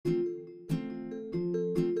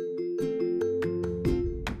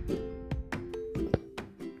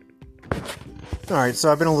Alright,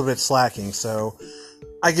 so I've been a little bit slacking, so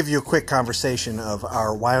I give you a quick conversation of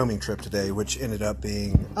our Wyoming trip today, which ended up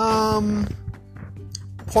being,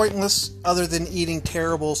 pointless, other than eating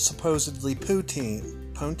terrible, supposedly Pountine.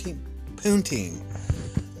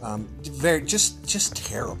 Just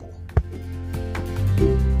terrible.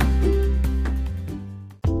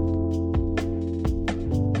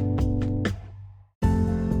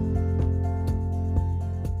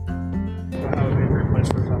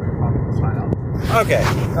 Okay,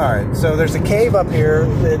 alright, so there's a cave up here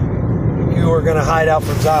that you are going to hide out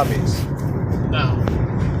from zombies. No.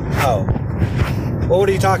 Oh. Well, what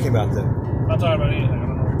are you talking about then? I'm not talking about anything. I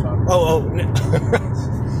don't know what you're talking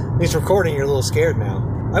about. He's recording, you're a little scared now.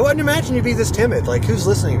 I wouldn't imagine you'd be this timid. Like, who's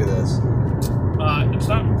listening to this? It's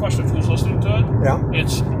not a question of who's listening to it. Yeah.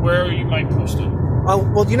 It's where you might post it.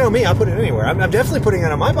 Oh, well, you know me, I'll put it anywhere. I'm definitely putting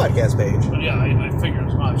it on my podcast page. But yeah, I figured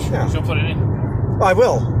as much. Yeah. You'll put it in. Oh, I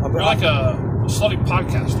will. You're like a slutty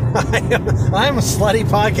podcaster. I am a slutty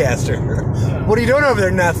podcaster. Yeah. What are you doing over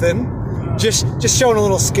there? Nothing. Just showing a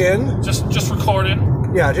little skin. Just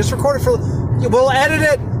recording. Yeah, just record it for... We'll edit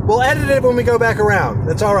it. We'll edit it when we go back around.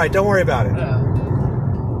 That's all right. Don't worry about it. Yeah.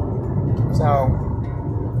 So,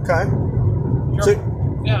 okay.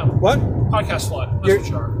 Yeah. What? Podcast slut. That's what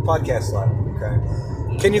you are. Podcast slut. Okay.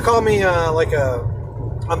 Can you call me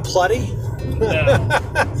I'm plutty? Yeah.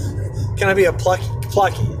 Can I be a plucky?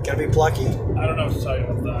 Can I be plucky? I don't know what to tell you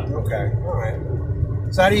about that. Okay. All right.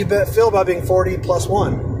 So how do you feel about being 40 plus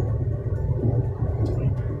 1?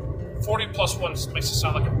 40 plus 1 makes it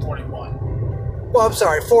sound like I'm 41. Well, I'm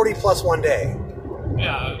sorry. 40 plus 1 day.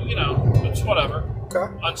 Yeah, it's whatever. Okay.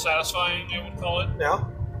 Unsatisfying, they would call it. Yeah.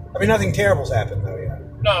 I mean, nothing terrible's happened, though, yet.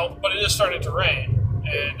 No, but it is starting to rain,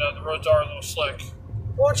 and the roads are a little slick.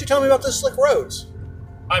 Why don't you tell me about the slick roads?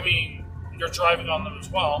 I mean, you're driving on them as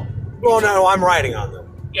well. Well, no, I'm riding on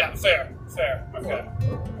them. Yeah, fair. Okay.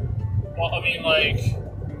 Well, I mean,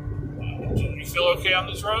 do you feel okay on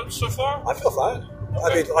these roads so far? I feel fine. Okay.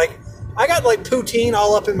 I mean, I got, Pountine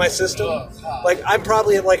all up in my system. Oh, God. I'm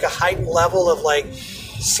probably at, a heightened level of,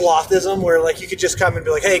 slothism, where, you could just come and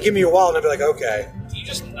be like, hey, give me your wallet, and I'd be like, okay. Can you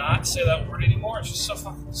just not say that word anymore? It's just so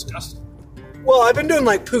fucking disgusting. Well, I've been doing,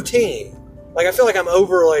 Pountine. I feel like I'm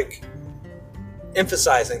over,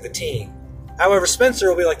 emphasizing the teen. However, Spencer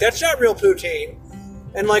will be like, that's not real poutine.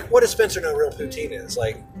 And, what does Spencer know real poutine is?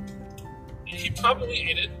 He probably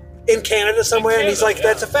ate it. In Canada somewhere, and he's like, yeah.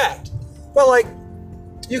 That's a fact. Well,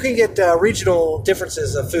 you can get regional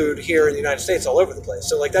differences of food here in the United States all over the place.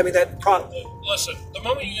 So, Listen, the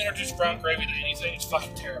moment you introduce brown gravy to anything, it's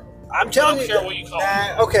fucking terrible. I'm telling you. I don't care what you call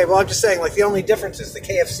it. Okay, well, I'm just saying, the only difference is the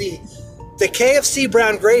KFC. The KFC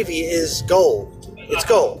brown gravy is gold. It's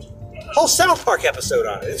gold. Whole South Park episode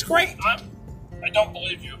on it. It's great. I don't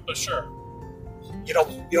believe you, but sure. You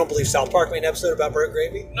don't believe South Park made an episode about brown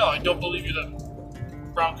gravy? No, I don't believe you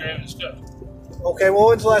that brown gravy is good. Okay, well,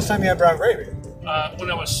 when's the last time you had brown gravy? When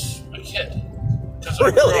I was a kid.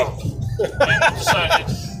 Really? And decided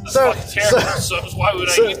this is fucking terrible, so why would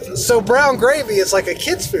I eat this? So brown gravy is like a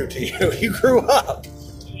kid's food to you. You grew up.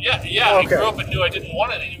 Yeah, okay. I grew up and knew I didn't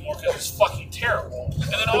want it anymore because it's fucking terrible.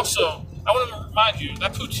 And then also, I want to remind you,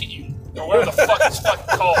 that poutine, or whatever the fuck it's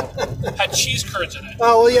fucking called, had cheese curds in it.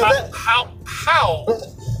 Oh, well, yeah. How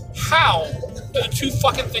do the two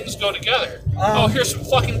fucking things go together? Here's some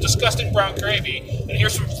fucking disgusting brown gravy, and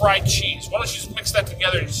here's some fried cheese. Why don't you just mix that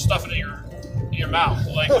together and just stuff it in your mouth?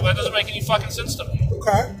 That doesn't make any fucking sense to me.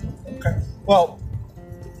 Okay. Well,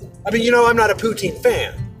 I mean, I'm not a poutine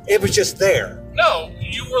fan. It was just there. No,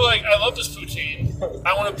 you were like, I love this poutine.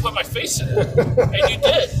 I want to put my face in it. And you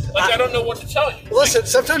did. I don't know what to tell you. Listen,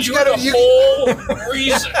 sometimes you gotta... the whole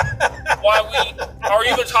reason why we are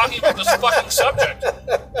even talking about this fucking subject.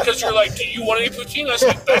 Because you're like, do you want any poutine? I was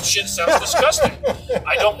like, that shit sounds disgusting.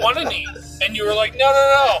 I don't want any. And you were like,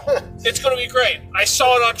 no. It's going to be great. I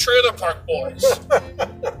saw it on Trailer Park Boys.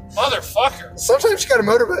 Motherfucker. Sometimes you gotta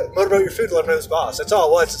motivate your food to let him know his boss. That's all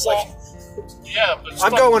it was. It's yeah, but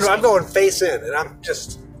I'm going face in, and I'm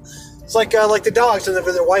just... It's like the dogs and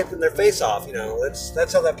they're wiping their face off,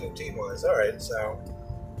 That's how that poutine was. All right, so...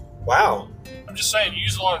 Wow. I'm just saying, you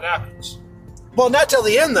use a lot of napkins. Well, not till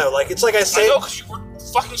the end, though. It's like I say... I know, because you were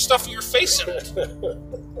fucking stuffing your face in it.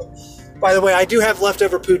 By the way, I do have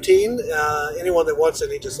leftover poutine. Anyone that wants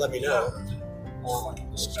any, just let me know.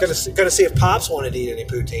 Gonna see if Pops wanted to eat any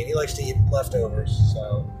poutine. He likes to eat leftovers,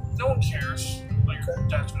 so... No one cares.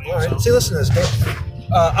 That's what all right. See, listen to this.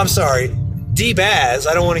 I'm sorry. D-Baz,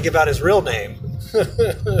 I don't want to give out his real name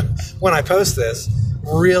when I post this,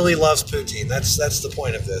 really loves poutine. That's the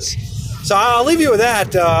point of this. So I'll leave you with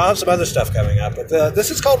that. I'll have some other stuff coming up. But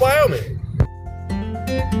this is called Wyoming.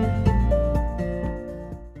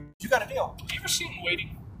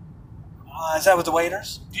 Is that with the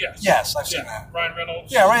waiters? Yes. Yes, I've seen that. Ryan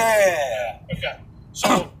Reynolds. Yeah, right. Yeah. Okay.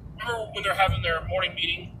 So remember when they're having their morning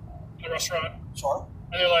meeting in the restaurant? Sure.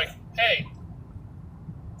 And they're like, hey,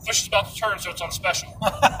 fish is about to turn, so it's on special.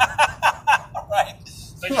 Right.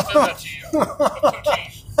 They just did that to you.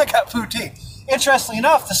 Poutine. I got poutine. Interestingly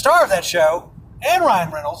enough, the star of that show and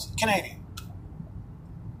Ryan Reynolds, Canadian.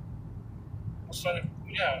 So,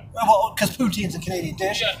 yeah. Well, because poutine's a Canadian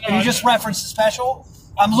dish, Yeah, no, and you just referenced the special.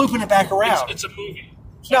 I'm looping it back around. It's a movie.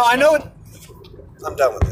 No, I know it. I'm done with it.